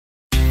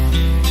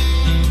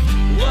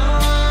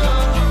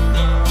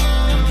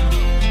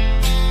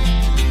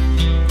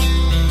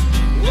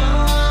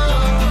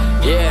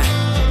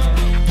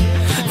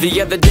The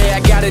other day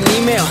I got an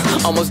email,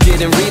 almost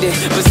didn't read it,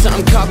 but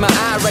something caught my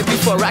eye right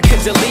before I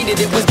could delete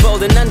it. It was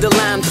bold and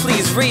underlined,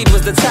 please read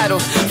was the title,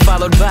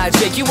 followed by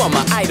Jake, you are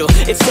my idol.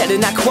 It said,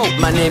 and I quote,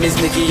 my name is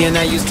Nicky and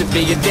I used to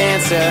be a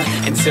dancer,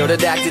 until the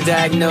doctor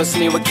diagnosed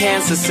me with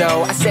cancer.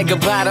 So I said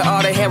goodbye to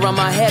all the hair on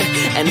my head,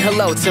 and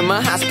hello to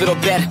my hospital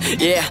bed.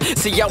 Yeah,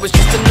 see I was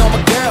just a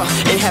normal girl,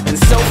 it happened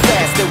so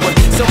fast. There were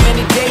so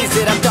many days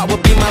that I thought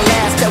would be my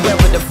last.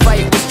 However, the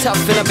fight was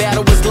tough and the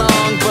battle was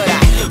long, but I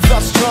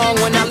felt strong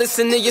when I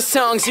listened to your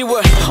songs. You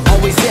were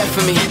always there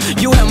for me,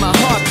 you held my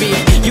heartbeat.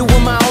 You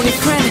were my only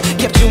friend,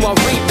 kept you on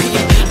repeat.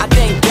 I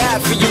thank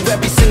God for you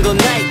every single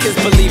night, cause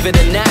believe it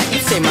or not, you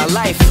saved my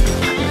life.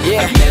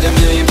 Yeah, I've met a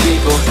million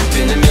people,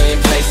 been a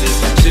million places,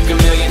 shook a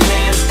million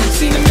hands,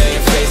 seen a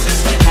million faces,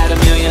 had a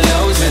million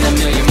lows and a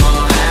million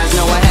more highs.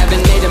 no I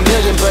haven't made a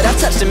million, but I've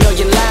touched a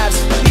million lives.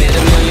 Met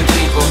a million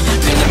people,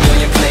 been a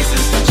million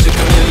places, shook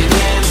a million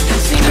hands,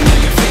 seen a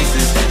million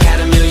faces, had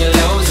a million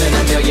lows and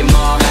a million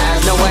more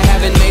highs. No, I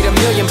haven't made a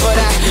million, but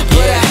I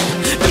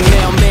the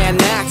mailman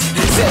knocked,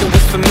 said it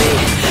was for me,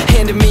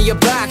 handed me a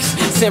box,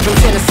 sent from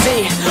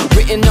Tennessee,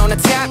 written on the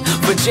top,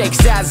 for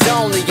Jake's eyes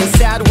only.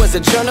 Inside was a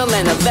journal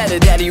and a letter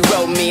that he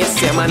wrote me. It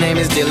said, my name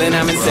is Dylan,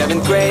 I'm in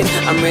 7th grade,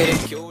 I'm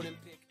ridiculed.